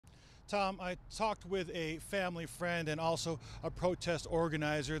Tom, I talked with a family friend and also a protest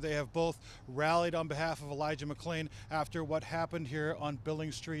organizer. They have both rallied on behalf of Elijah McClain after what happened here on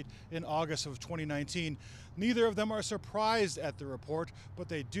Billings Street in August of 2019. Neither of them are surprised at the report, but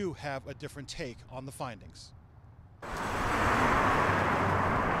they do have a different take on the findings.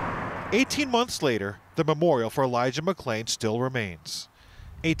 18 months later, the memorial for Elijah McClain still remains.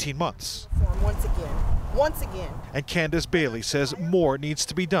 18 months. Once again. And Candace Bailey says more needs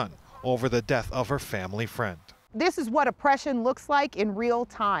to be done over the death of her family friend. This is what oppression looks like in real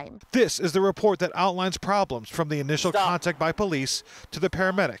time. This is the report that outlines problems from the initial contact by police to the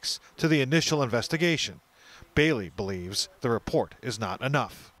paramedics to the initial investigation. Bailey believes the report is not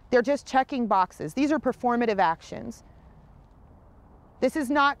enough. They're just checking boxes. These are performative actions. This is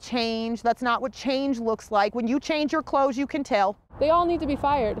not change. That's not what change looks like. When you change your clothes, you can tell. They all need to be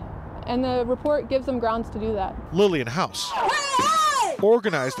fired, and the report gives them grounds to do that. Lillian House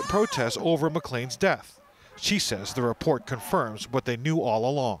organized protests over McClain's death. She says the report confirms what they knew all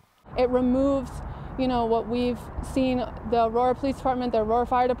along. It removes, what we've seen, the Aurora Police Department, the Aurora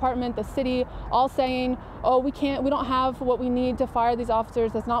Fire Department, the city, all saying, oh, we don't have what we need to fire these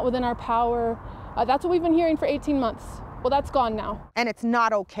officers. That's not within our power. That's what we've been hearing for 18 months. Well, that's gone now. And it's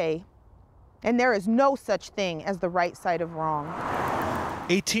not okay. And there is no such thing as the right side of wrong.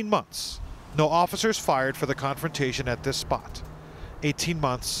 18 months. No officers fired for the confrontation at this spot. 18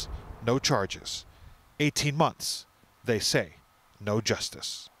 months, no charges. 18 months, they say, no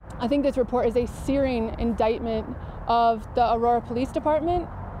justice. I think this report is a searing indictment of the Aurora Police Department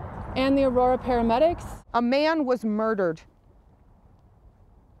and the Aurora paramedics. A man was murdered.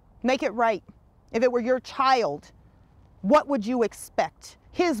 Make it right. If it were your child, what would you expect?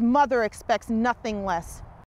 His mother expects nothing less.